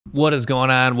What is going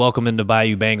on? Welcome into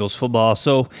Bayou Bengals football.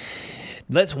 So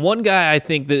that's one guy I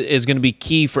think that is going to be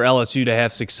key for LSU to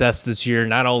have success this year,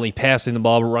 not only passing the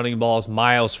ball but running the ball, is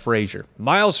Miles Frazier.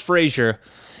 Miles Frazier,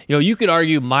 you could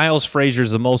argue Miles Frazier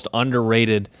is the most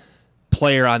underrated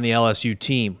player on the LSU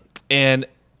team. And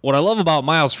what I love about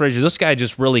Miles Frazier, this guy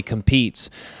just really competes.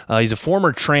 He's a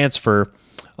former transfer.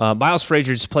 Miles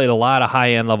Frazier just played a lot of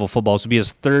high-end level football. This will be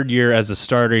his third year as a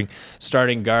starting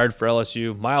guard for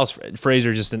LSU. Miles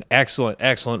Frazier just an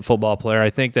excellent football player.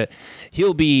 I think that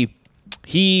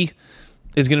he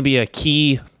is going to be a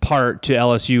key part to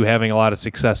LSU having a lot of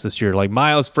success this year. Like,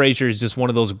 Miles Frazier is just one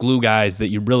of those glue guys that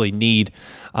you really need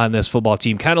on this football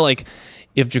team. Kind of like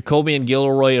if Jacobian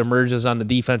Gilroy emerges on the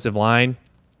defensive line,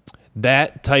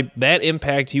 that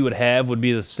impact he would have would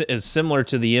be as similar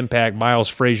to the impact Miles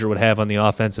Frazier would have on the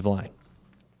offensive line.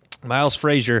 Miles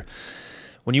Frazier,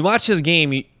 when you watch his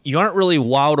game, you aren't really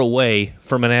wowed away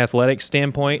from an athletic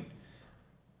standpoint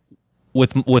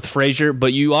with Frazier,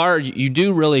 but you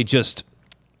do really just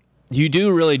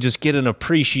get an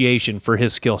appreciation for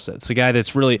his skill set. It's a guy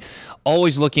that's really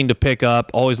always looking to pick up,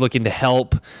 always looking to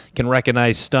help, can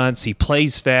recognize stunts. He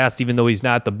plays fast, even though he's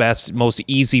not the best, most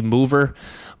easy mover.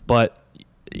 But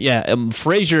yeah,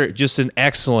 Frazier, just an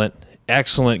excellent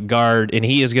guard, and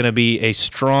he is going to be a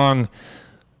strong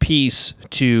piece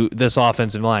to this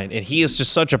offensive line. And he is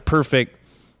just such a perfect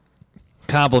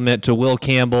complement to Will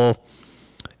Campbell,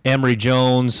 Emory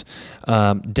Jones,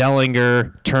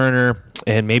 Dellinger, Turner,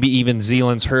 and maybe even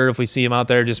Zealand's Hurd if we see him out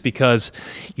there, just because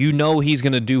he's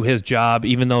going to do his job,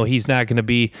 even though he's not going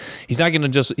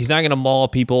to maul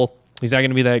people. He's not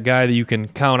going to be that guy that you can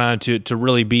count on to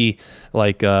really be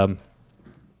like.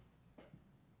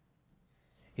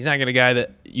 He's not going to be a guy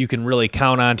that you can really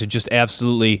count on to just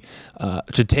absolutely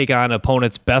to take on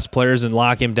opponent's best players and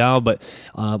lock him down. But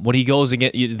when he goes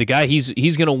against the guy,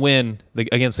 he's going to win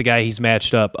against the guy he's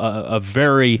matched up a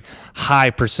very high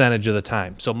percentage of the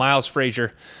time. So Miles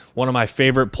Frazier, one of my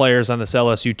favorite players on this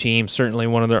LSU team, certainly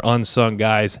one of their unsung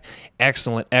guys.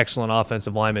 Excellent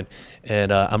offensive lineman,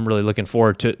 and I'm really looking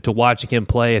forward to watching him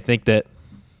play. I think that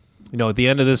at the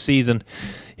end of this season,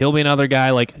 he'll be another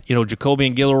guy like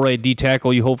Jacobian Gilroy, D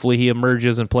tackle. Hopefully he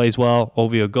emerges and plays well.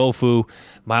 Ovia Gofu,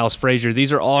 Miles Frazier.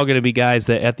 These are all going to be guys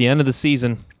that at the end of the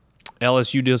season,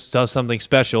 LSU does something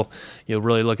special. You'll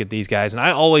really look at these guys, and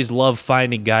I always love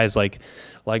finding guys like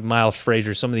Miles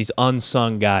Frazier, some of these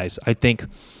unsung guys. I think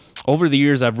over the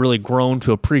years I've really grown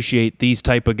to appreciate these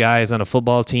type of guys on a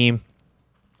football team.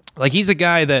 Like, he's a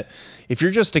guy that if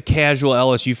you're just a casual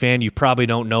LSU fan, you probably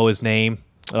don't know his name.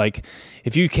 Like,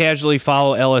 if you casually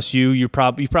follow LSU, you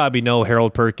probably know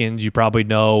Harold Perkins. You probably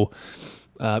know,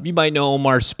 you might know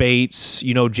Omar Spates.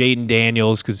 Jaden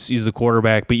Daniels because he's the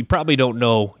quarterback. But you probably don't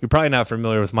know. You're probably not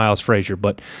familiar with Miles Frazier.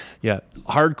 But yeah,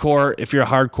 hardcore. If you're a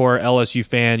hardcore LSU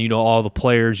fan, you know all the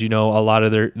players. You know a lot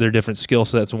of their different skill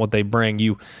sets and what they bring.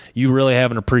 You really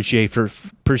have an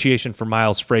appreciation for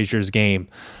Miles Frazier's game.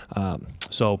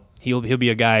 So he'll be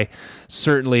a guy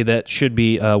certainly that should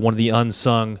be one of the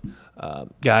unsung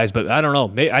guys, but I don't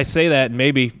know. I say that, and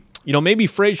maybe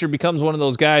Frazier becomes one of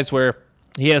those guys where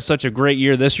he has such a great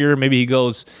year this year. Maybe he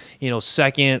goes,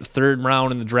 second, third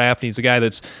round in the draft. And he's a guy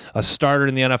that's a starter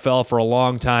in the NFL for a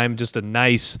long time, just a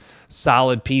nice,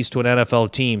 solid piece to an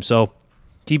NFL team. So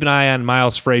keep an eye on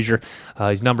Miles Frazier.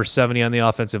 He's number 70 on the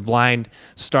offensive line.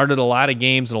 Started a lot of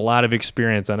games and a lot of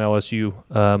experience on LSU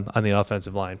on the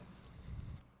offensive line.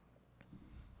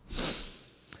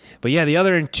 But yeah, the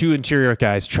other two interior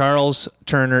guys, Charles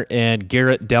Turner and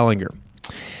Garrett Dellinger.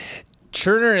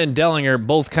 Turner and Dellinger,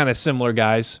 both kind of similar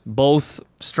guys, both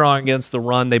strong against the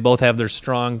run. They both have their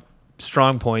strong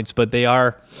points, but they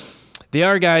are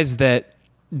guys that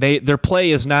their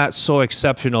play is not so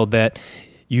exceptional that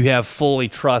you have fully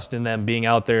trust in them being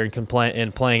out there and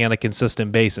playing on a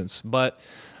consistent basis. But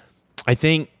I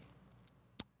think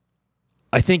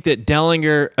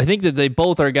that they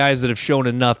both are guys that have shown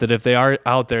enough that if they are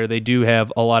out there, they do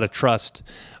have a lot of trust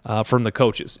from the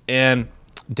coaches. And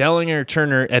Dellinger,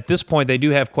 Turner, at this point, they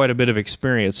do have quite a bit of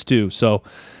experience too. So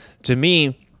to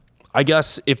me, I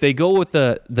guess if they go with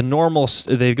the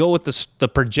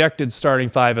projected starting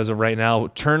five as of right now,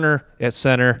 Turner at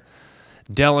center,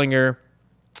 Dellinger,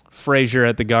 Frazier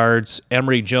at the guards,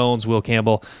 Emory Jones, Will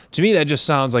Campbell. To me, that just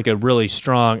sounds like a really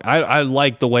strong. I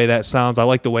like the way that sounds. I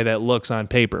like the way that looks on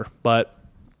paper. But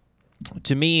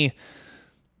to me,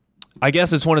 I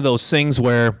guess it's one of those things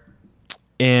where,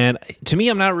 and to me,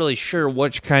 I'm not really sure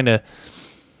which kind of.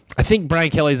 I think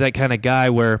Brian Kelly's that kind of guy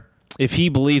where if he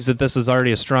believes that this is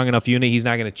already a strong enough unit, he's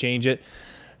not going to change it.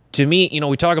 To me,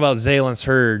 we talk about Zealand's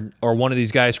Hurd or one of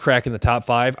these guys cracking the top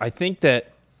five. I think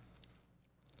that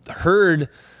Hurd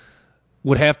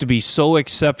would have to be so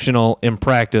exceptional in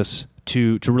practice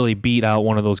to really beat out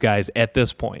one of those guys at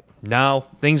this point. Now,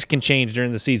 things can change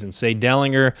during the season. Say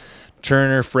Dellinger,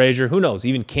 Turner, Frazier, who knows?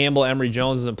 Even Campbell, Emory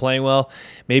Jones isn't playing well.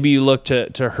 Maybe you look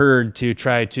to Hurd to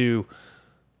try to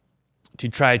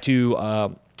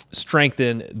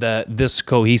strengthen this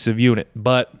cohesive unit.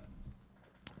 But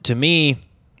to me,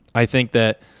 I think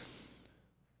that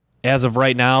as of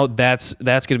right now, that's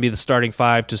going to be the starting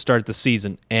five to start the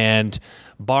season. And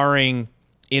barring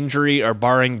injury or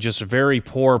barring just very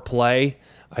poor play,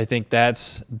 I think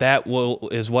is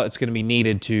what's going to be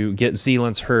needed to get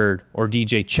Zealand's Hurd or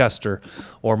DJ Chester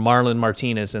or Marlon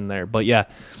Martinez in there. But yeah,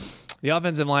 the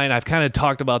offensive line, I've kind of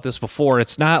talked about this before.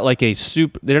 It's not like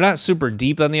they're not super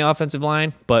deep on the offensive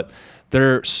line, but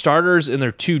their starters and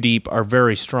their two deep are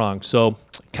very strong. So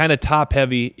kind of top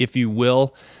heavy, if you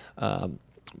will.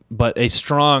 But a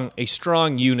strong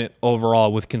unit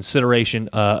overall with consideration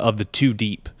of the two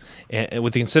deep, and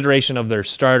with the consideration of their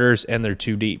starters and their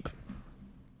two deep.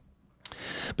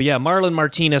 But yeah, Marlon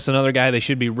Martinez, another guy they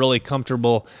should be really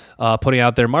comfortable putting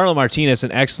out there. Marlon Martinez,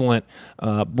 an excellent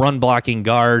run blocking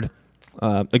guard.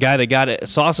 The guy that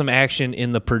saw some action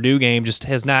in the Purdue game, just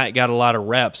has not got a lot of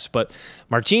reps. But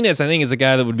Martinez, I think, is a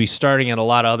guy that would be starting at a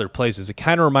lot of other places. It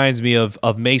kind of reminds me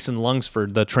of Mason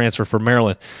Lunsford, the transfer from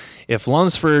Maryland. If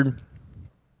Lunsford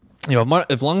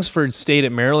stayed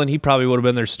at Maryland, he probably would have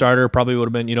been their starter, probably would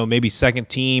have been, maybe second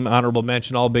team, honorable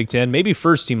mention, all Big Ten, maybe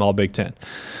first team all Big Ten.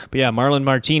 But yeah, Marlon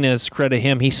Martinez, credit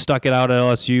him. He stuck it out at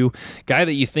LSU. Guy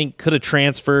that you think could have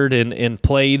transferred and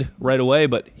played right away,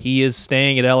 but he is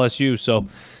staying at LSU. So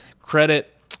credit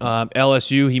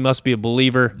LSU. He must be a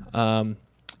believer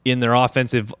in their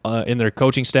in their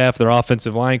coaching staff, their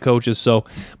offensive line coaches. So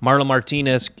Marlon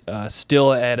Martinez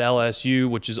still at LSU,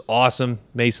 which is awesome.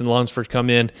 Mason Lunsford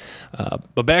come in.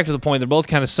 But back to the point, they're both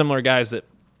kind of similar guys that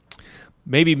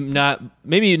maybe not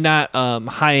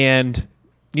high end.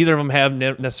 Neither of them have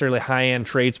necessarily high end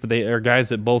traits, but they are guys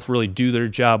that both really do their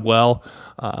job well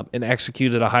and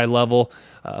execute at a high level,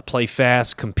 play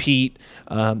fast, compete,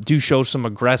 do show some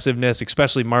aggressiveness,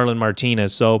 especially Marlon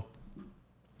Martinez. So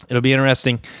it'll be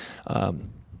interesting,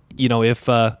 if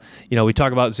we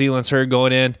talk about Zealand's Hurd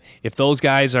going in. If those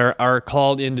guys are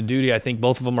called into duty, I think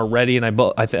both of them are ready, and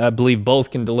I believe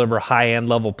both can deliver high-end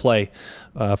level play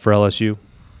for LSU.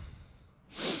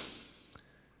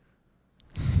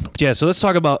 Yeah, so let's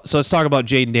talk about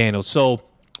Jaden Daniels. So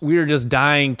we are just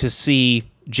dying to see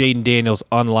Jaden Daniels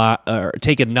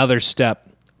take another step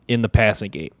in the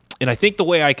passing game, and I think the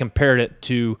way I compared it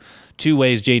to two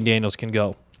ways Jaden Daniels can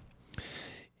go.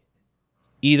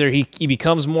 Either he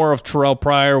becomes more of Terrell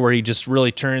Pryor, where he just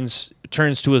really turns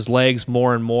to his legs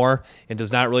more and more and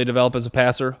does not really develop as a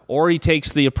passer, or he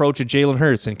takes the approach of Jalen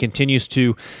Hurts and continues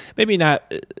to maybe not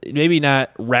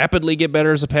rapidly get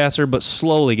better as a passer, but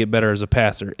slowly get better as a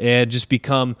passer and just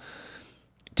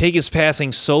take his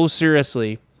passing so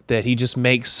seriously that he just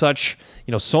makes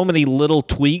so many little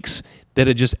tweaks that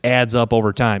it just adds up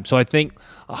over time. So I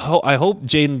hope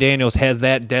Jaden Daniels has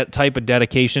that type of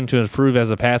dedication to improve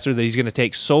as a passer, that he's going to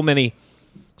take so many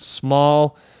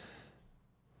small,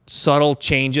 subtle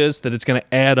changes that it's going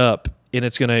to add up and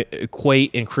it's going to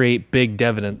equate and create big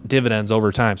dividends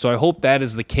over time. So I hope that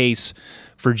is the case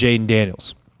for Jaden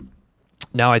Daniels.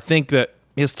 Now, I think that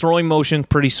his throwing motion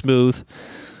pretty smooth,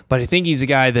 but I think he's a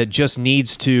guy that just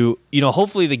needs to,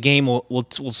 hopefully the game will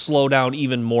slow down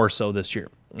even more so this year.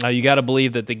 Now, you got to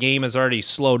believe that the game has already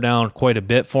slowed down quite a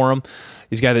bit for him.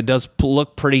 He's a guy that does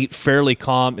look fairly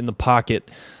calm in the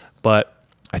pocket, but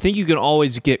I think you can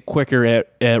always get quicker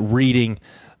at reading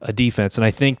a defense. And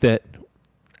I think that,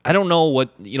 I don't know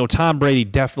what, Tom Brady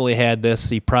definitely had this.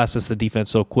 He processed the defense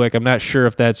so quick. I'm not sure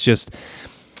if that's just,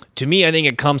 to me, I think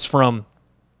it comes from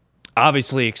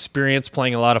obviously experience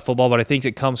playing a lot of football, but I think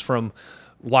it comes from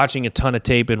watching a ton of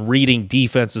tape and reading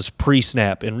defenses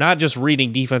pre-snap, and not just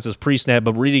reading defenses pre-snap,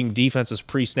 but reading defenses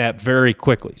pre-snap very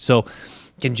quickly. So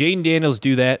can Jaden Daniels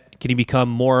do that? Can he become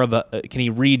more of can he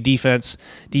read defenses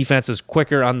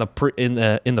quicker in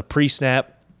the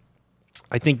pre-snap?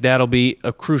 I think that'll be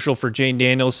crucial for Jaden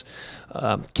Daniels.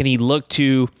 Can he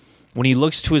when he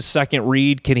looks to his second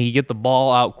read, can he get the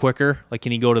ball out quicker? Like,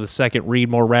 can he go to the second read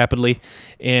more rapidly?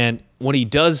 And when he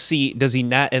does he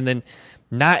not, and then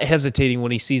not hesitating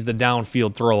when he sees the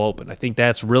downfield throw open. I think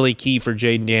that's really key for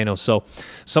Jaden Daniels. So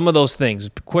some of those things,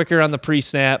 quicker on the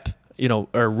pre-snap,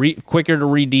 quicker to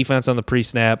read defense on the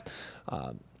pre-snap,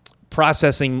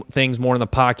 processing things more in the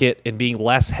pocket, and being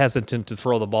less hesitant to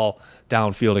throw the ball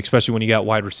downfield, especially when you got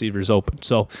wide receivers open.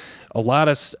 So a lot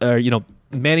of,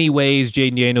 many ways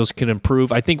Jaden Daniels can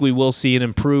improve. I think we will see it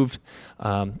improved.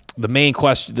 The main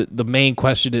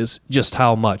question is just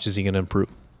how much is he going to improve?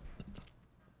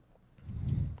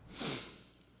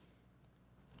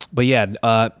 But yeah,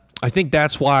 I think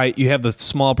that's why you have the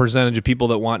small percentage of people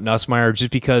that want Nussmeier,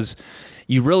 just because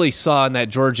you really saw in that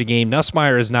Georgia game,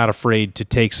 Nussmeier is not afraid to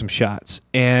take some shots.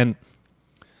 And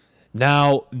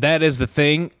now that is the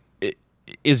thing,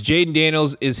 is Jaden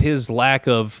Daniels, is his lack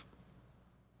of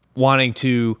wanting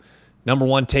to, number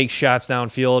one, take shots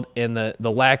downfield, and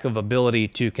the lack of ability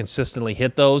to consistently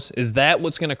hit those, is that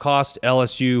what's going to cost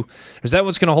LSU? Is that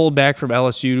what's going to hold back from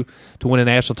LSU to win a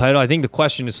national title? I think the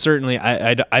question is certainly,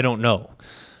 I don't know.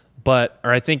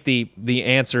 I think the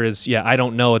answer is, yeah, I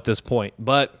don't know at this point.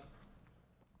 But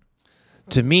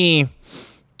to me,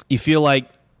 you feel like,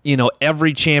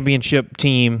 every championship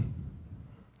team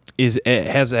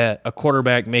has a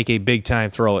quarterback make a big-time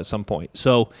throw at some point.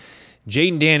 So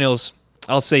Jaden Daniels,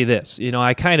 I'll say this,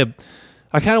 I kind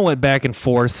of went back and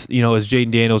forth, is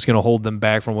Jaden Daniels going to hold them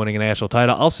back from winning a national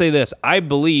title? I'll say this, I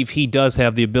believe he does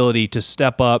have the ability to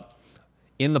step up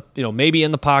in the, maybe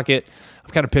in the pocket. I'm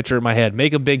kind of picturing in my head,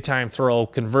 make a big-time throw,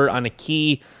 convert on a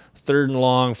key 3rd and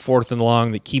long, 4th and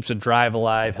long that keeps a drive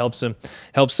alive, helps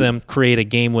them create a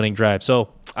game-winning drive. So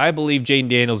I believe Jaden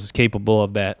Daniels is capable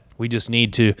of that. We just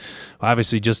need to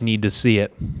see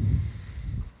it.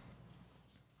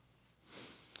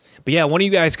 But yeah, one of you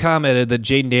guys commented that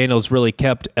Jaden Daniels really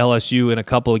kept LSU in a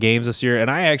couple of games this year, and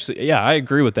I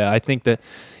agree with that. I think that,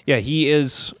 he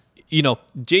is,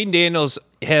 Jaden Daniels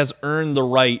has earned the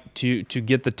right to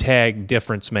get the tag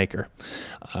difference maker.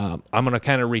 I'm going to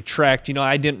kind of retract.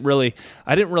 I didn't really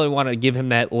want to give him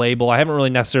that label. I haven't really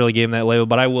necessarily given him that label,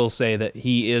 but I will say that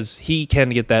he can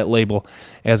get that label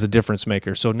as a difference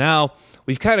maker. So now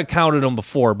we've kind of counted them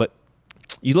before, but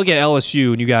you look at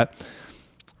LSU and you got,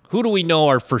 who do we know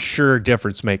are for sure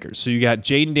difference makers? So you got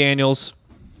Jaden Daniels,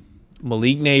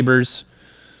 Malik Neighbors,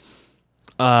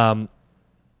 Will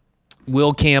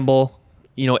Campbell,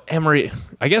 Emory.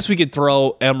 I guess we could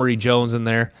throw Emory Jones in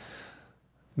there,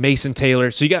 Mason Taylor.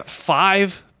 So you got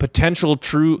 5 potential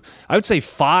true, I would say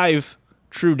 5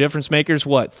 true difference makers.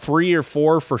 3 or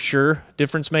 4 for sure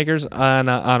difference makers on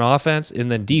offense,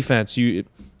 and then defense. You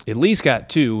at least got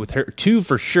 2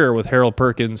 for sure with Harold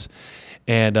Perkins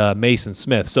and Mason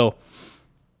Smith. So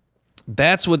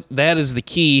that is the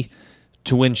key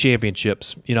to win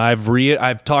championships.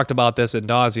 I've talked about this ad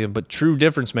nauseum, but true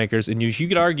difference makers, and you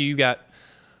could argue you got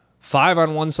 5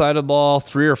 on one side of the ball,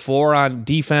 3 or 4 on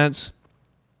defense.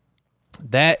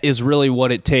 That is really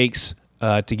what it takes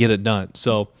to get it done.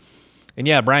 So, and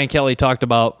yeah, Brian Kelly talked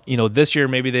about, this year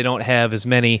maybe they don't have as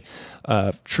many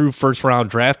true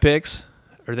first-round draft picks,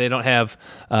 or they don't have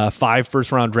 5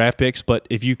 first-round draft picks. But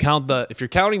if you're counting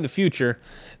the future,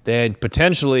 then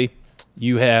potentially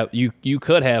you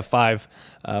could have 5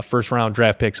 first-round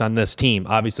draft picks on this team.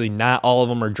 Obviously, not all of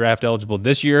them are draft eligible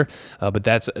this year, but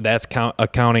that's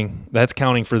counting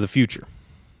for the future.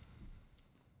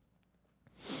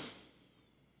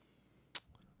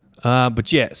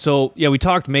 We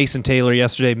talked Mason Taylor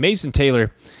yesterday. Mason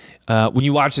Taylor, when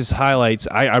you watch his highlights,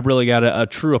 I really got a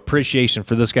true appreciation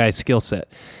for this guy's skill set.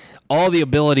 All the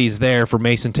abilities there for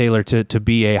Mason Taylor to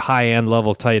be a high-end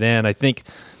level tight end. I think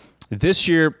this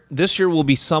year will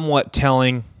be somewhat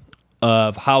telling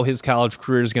of how his college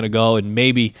career is going to go, and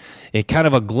maybe a kind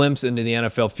of a glimpse into the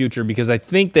NFL future, because I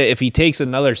think that if he takes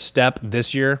another step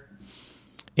this year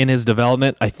in his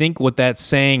development, I think what that's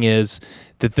saying is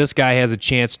that this guy has a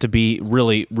chance to be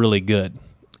really, really good.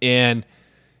 And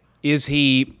is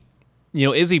he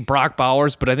Brock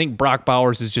Bowers? But I think Brock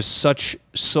Bowers is just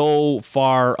so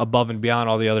far above and beyond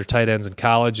all the other tight ends in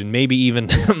college, and maybe even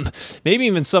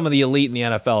some of the elite in the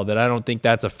NFL, that I don't think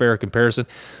that's a fair comparison.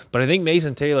 But I think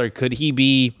Mason Taylor, could he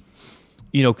be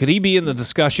in the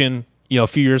discussion, a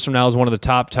few years from now as one of the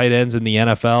top tight ends in the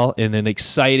NFL, and an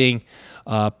exciting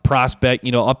prospect,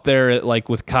 up there like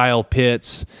with Kyle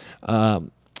Pitts,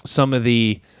 some of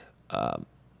the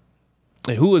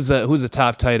who was the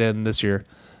top tight end this year?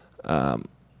 I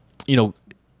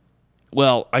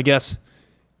guess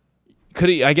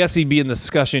he'd be in the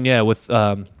discussion, with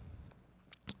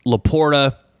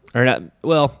Laporta, or not.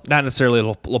 Well, not necessarily.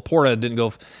 Laporta didn't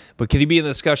go, but could he be in the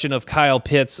discussion of Kyle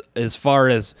Pitts, as far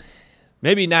as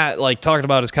maybe not like talking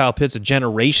about as Kyle Pitts a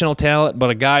generational talent, but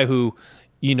a guy who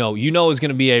is going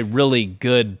to be a really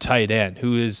good tight end,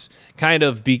 who is kind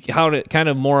of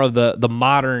more of the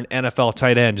modern NFL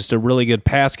tight end, just a really good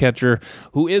pass catcher,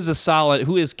 who is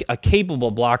a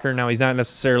capable blocker. Now, he's not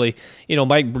necessarily,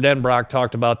 Mike Denbrock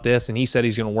talked about this, and he said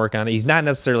he's going to work on it. He's not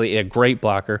necessarily a great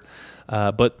blocker,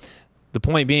 but the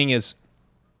point being is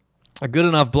a good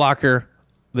enough blocker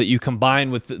that you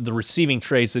combine with the receiving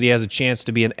traits that he has a chance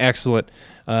to be an excellent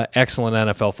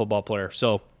NFL football player.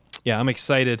 So, yeah, I'm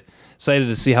excited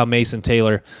to see how Mason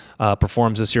Taylor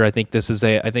performs this year. I think this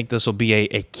will be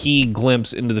a key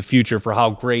glimpse into the future for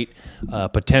how great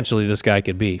potentially this guy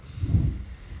could be.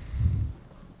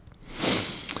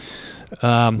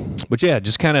 But yeah, I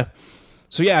just kind of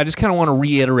want to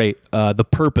reiterate the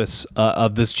purpose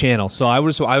of this channel. So I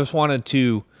just wanted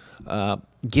to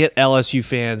get LSU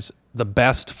fans the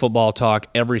best football talk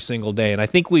every single day, and I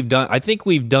think we've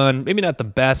done maybe not the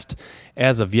best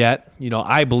as of yet.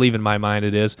 I believe in my mind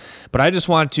it is, but I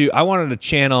wanted a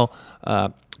channel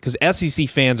because SEC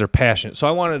fans are passionate. So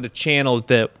I wanted a channel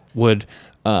that would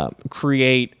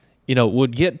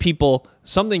would get people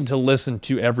something to listen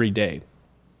to every day.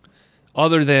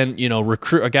 Other than,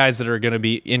 guys that are going to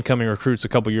be incoming recruits a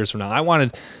couple years from now. I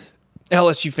wanted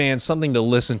LSU fans something to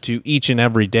listen to each and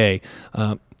every day.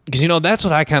 Because, that's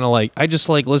what I kind of like. I just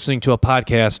like listening to a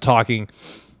podcast talking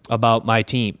about my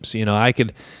teams. I'm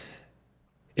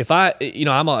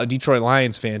a Detroit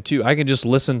Lions fan too. I can just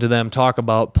listen to them talk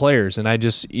about players. And I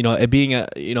just,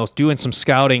 doing some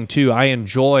scouting too, I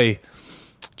enjoy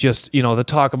just, the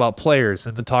talk about players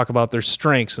and the talk about their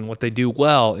strengths and what they do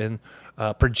well and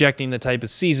projecting the type of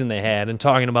season they had and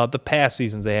talking about the past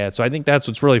seasons they had. So I think that's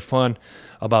what's really fun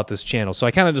about this channel. So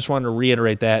I kind of just wanted to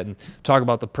reiterate that and talk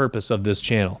about the purpose of this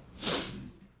channel.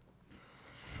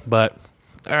 But,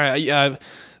 all right,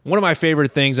 one of my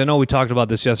favorite things, I know we talked about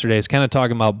this yesterday, is kind of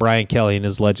talking about Brian Kelly and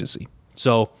his legacy.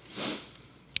 So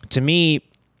to me,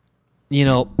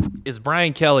 is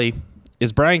Brian Kelly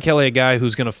a guy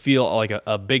who's going to feel like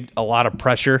a lot of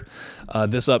pressure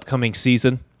this upcoming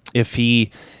season? If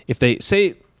they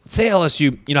say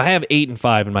LSU, I have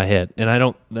 8-5 in my head, and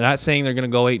they're not saying they're going to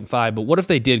go 8-5, but what if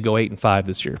they did go 8-5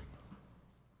 this year?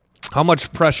 How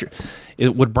much pressure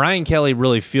would Brian Kelly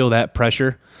really feel that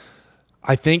pressure?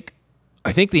 I think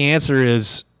the answer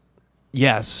is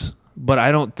yes, but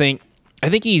I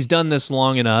think he's done this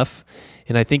long enough,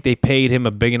 and I think they paid him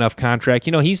a big enough contract.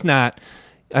 I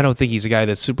don't think he's a guy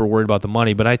that's super worried about the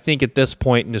money, but I think at this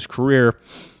point in his career,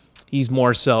 he's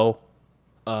more so.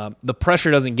 The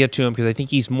pressure doesn't get to him because I think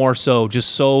he's more so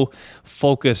just so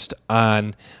focused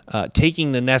on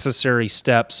taking the necessary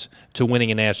steps to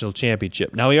winning a national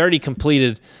championship. Now, he already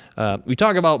completed we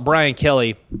talk about Brian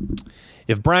Kelly.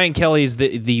 If Brian Kelly is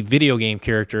the video game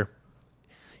character,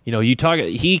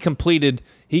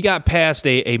 he got past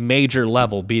a major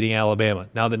level beating Alabama.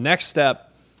 Now, the next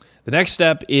step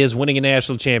is winning a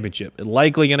national championship. And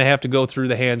likely going to have to go through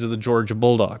the hands of the Georgia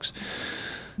Bulldogs.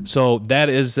 So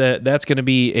that's going to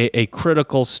be a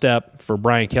critical step for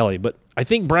Brian Kelly. But I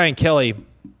think Brian Kelly,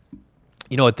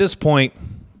 at this point,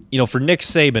 for Nick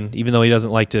Saban, even though he doesn't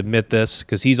like to admit this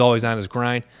because he's always on his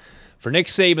grind, for Nick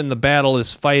Saban, the battle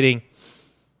is fighting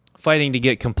to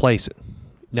get complacent.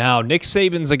 Now, Nick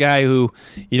Saban's a guy who,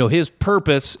 his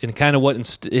purpose and kind of what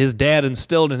his dad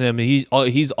instilled in him,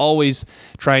 he's always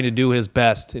trying to do his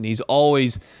best, and he's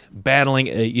always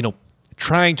battling,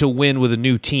 trying to win with a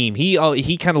new team. He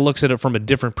kind of looks at it from a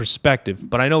different perspective,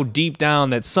 but I know deep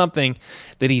down that's something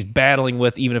that he's battling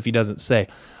with, even if he doesn't say.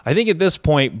 I think at this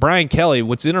point, Brian Kelly,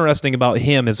 what's interesting about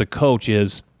him as a coach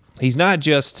is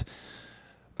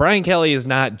Brian Kelly is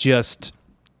not just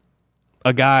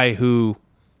a guy who,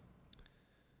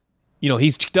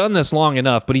 he's done this long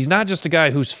enough, but he's not just a guy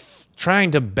who's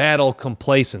trying to battle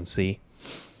complacency,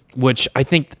 which I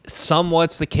think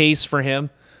somewhat's the case for him.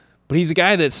 But he's a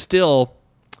guy that still,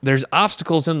 there's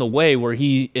obstacles in the way where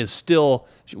he should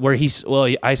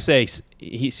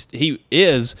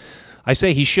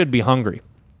be hungry.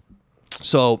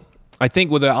 So I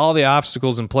think with all the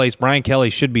obstacles in place, Brian Kelly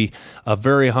should be a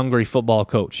very hungry football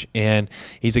coach. And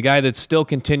he's a guy that's still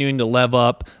continuing to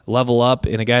level up,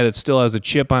 and a guy that still has a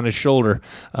chip on his shoulder,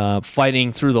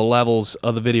 fighting through the levels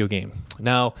of the video game.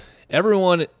 Now,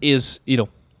 everyone is,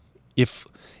 if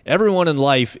everyone in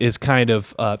life is kind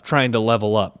of trying to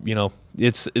level up.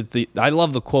 I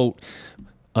love the quote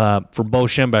for Bo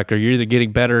Schembechler, you're either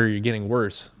getting better or you're getting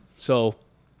worse. So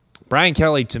Brian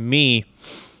Kelly, to me,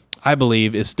 I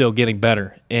believe, is still getting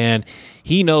better. And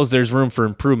he knows there's room for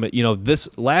improvement.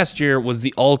 This last year was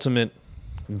the ultimate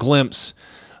glimpse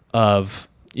of,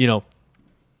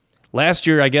 last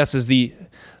year, I guess, is the,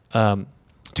 to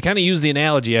kind of use the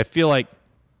analogy, I feel like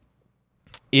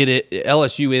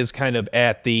LSU is kind of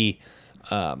at the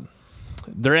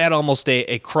they're at almost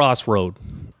a crossroad,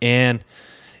 and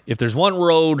if there's one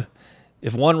road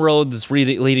that's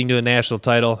leading to a national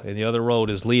title, and the other road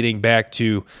is leading back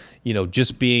to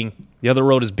just being, the other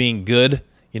road is being good.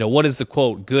 What is the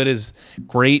quote? Good is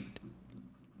great.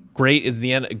 Good is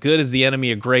the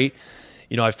enemy of great.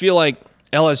 I feel like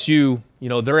LSU,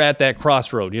 they're at that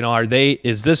crossroad.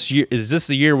 Is this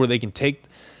the year where they can take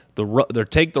the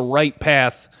right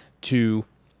path to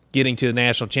getting to the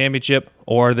national championship,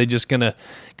 or are they just gonna,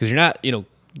 because you're not,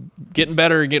 getting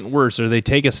better or getting worse, or they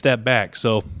take a step back?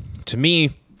 So to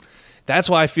me, that's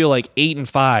why I feel like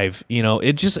 8-5,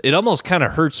 it almost kind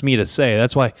of hurts me to say.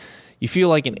 That's why you feel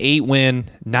like an 8-win,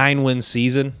 9-win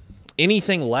season,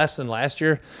 anything less than last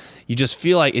year, you just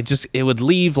feel like it would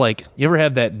leave, like, you ever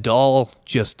have that dull,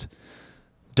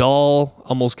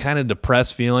 almost kind of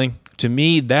depressed feeling? To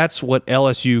me, that's what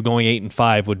LSU going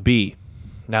 8-5 would be.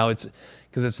 Now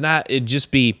it'd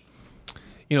just be,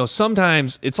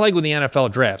 sometimes it's like with the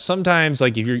NFL draft. Sometimes,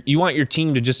 like, if you want your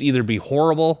team to just either be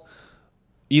horrible,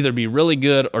 either be really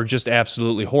good, or just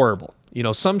absolutely horrible.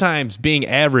 Sometimes being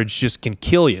average just can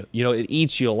kill you. It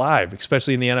eats you alive,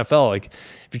 especially in the NFL. Like,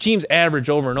 if your team's average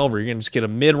over and over, you're going to just get a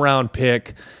mid-round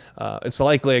pick. It's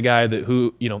likely a guy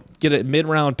get a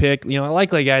mid-round pick.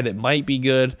 Likely a guy that might be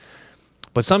good.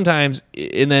 But sometimes,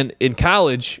 and then in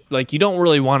college, like, you don't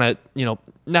really want to,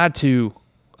 not to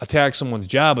attack someone's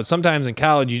job, but sometimes in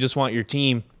college, you just want your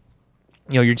team,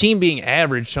 your team being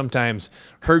average sometimes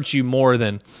hurts you more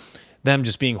than them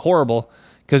just being horrible.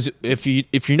 Because if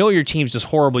you know your team's just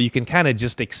horrible, you can kind of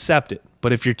just accept it.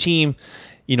 But if your team,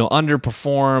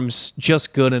 underperforms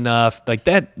just good enough, like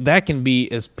that can be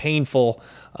as painful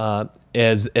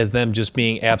as them just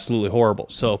being absolutely horrible.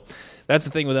 So that's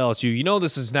the thing with LSU.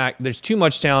 This is not. There's too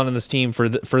much talent in this team for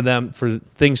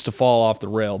things to fall off the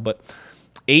rail. But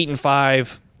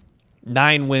 8-5,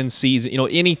 9-win season.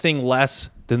 Anything less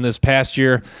than this past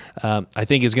year, I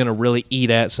think is going to really eat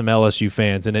at some LSU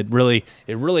fans, and it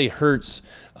really hurts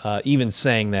even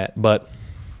saying that. But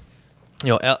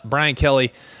Brian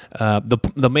Kelly,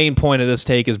 the main point of this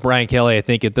take is Brian Kelly, I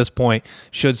think at this point,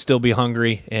 should still be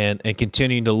hungry and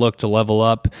continuing to look to level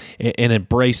up and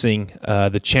embracing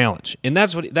the challenge. And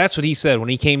that's what he said when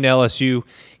he came to LSU.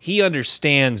 He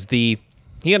understands the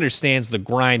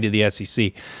grind of the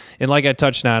SEC. And like I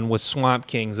touched on with Swamp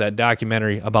Kings, that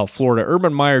documentary about Florida,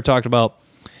 Urban Meyer talked about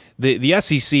the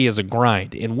SEC is a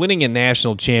grind, and winning a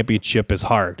national championship is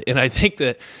hard. And I think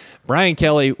that Brian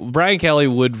Kelly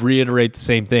would reiterate the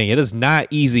same thing. It is not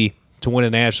easy to win a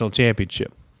national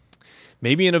championship.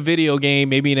 Maybe in a video game,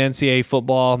 maybe in NCAA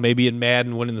football, maybe in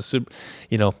Madden, winning the Super.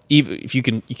 Even if you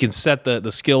can set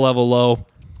the skill level low,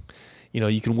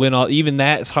 you can win all. Even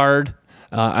that's hard.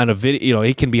 On a video,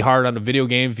 it can be hard on a video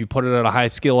game if you put it at a high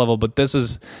skill level. But this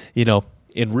is,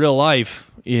 in real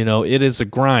life, it is a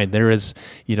grind. There is,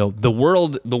 the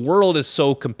world is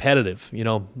so competitive.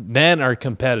 Men are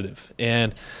competitive,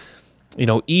 and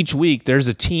each week there's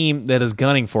a team that is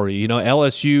gunning for you.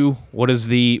 LSU. What is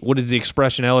the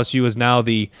expression? LSU is now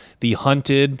the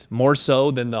hunted more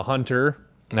so than the hunter.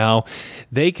 Now,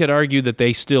 they could argue that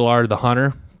they still are the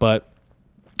hunter, but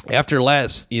after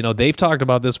last, they've talked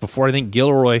about this before. I think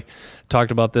Gilroy talked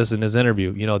about this in his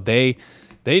interview.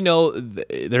 They know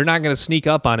they're not going to sneak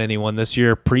up on anyone this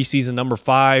year. Preseason number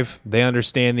 5, they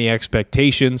understand the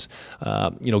expectations.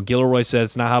 Gilroy said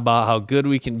it's not about how good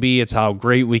we can be, it's how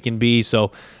great we can be.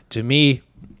 So to me,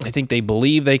 I think they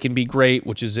believe they can be great,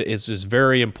 which is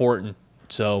very important.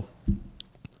 So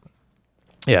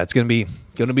yeah, it's going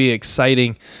to be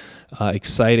exciting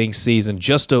season.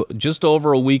 Just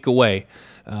over a week away.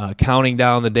 Counting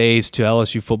down the days to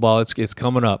LSU football, it's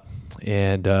coming up,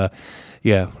 and what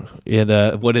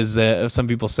is some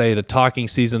people say the talking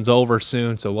season's over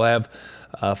soon, so we'll have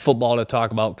football to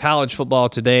talk about. College football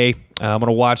today. I'm going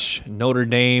to watch Notre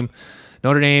Dame.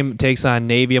 Notre Dame takes on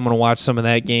Navy. I'm going to watch some of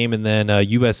that game, and then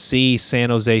USC, San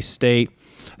Jose State.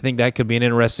 I think that could be an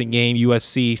interesting game.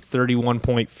 USC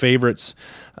 31-point favorites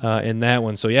in that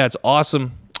one. So yeah, it's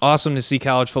awesome. Awesome to see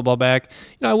college football back.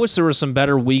 I wish there were some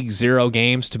better Week 0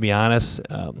 games, to be honest.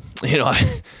 What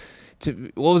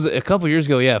was it, a couple years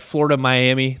ago? Yeah, Florida,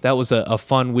 Miami. That was a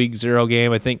fun Week 0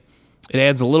 game. I think it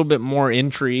adds a little bit more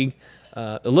intrigue,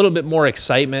 a little bit more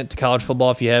excitement to college football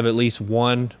if you have at least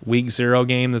one Week 0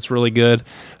 game that's really good.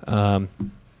 But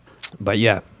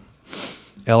yeah,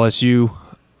 LSU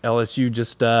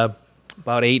just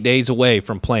about 8 days away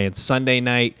from playing. Sunday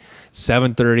night,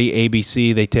 7:30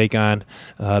 ABC. They take on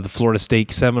the Florida State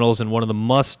Seminoles in one of the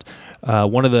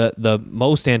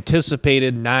most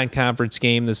anticipated non-conference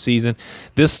game this season.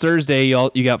 This Thursday,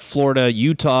 you got Florida,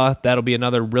 Utah. That'll be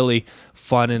another really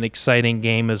fun and exciting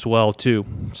game as well too.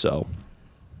 So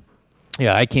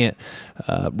yeah, I can't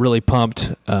really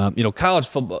pumped. College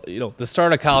football. The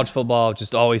start of college football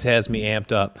just always has me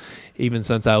amped up, even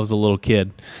since I was a little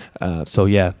kid. So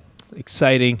yeah,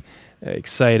 exciting.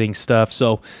 Exciting stuff.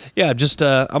 So, yeah, just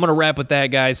I'm going to wrap with that,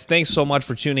 guys. Thanks so much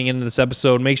for tuning into this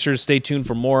episode. Make sure to stay tuned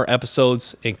for more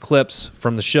episodes and clips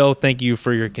from the show. Thank you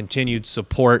for your continued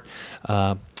support,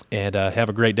 and have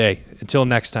a great day. Until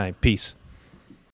next time, peace.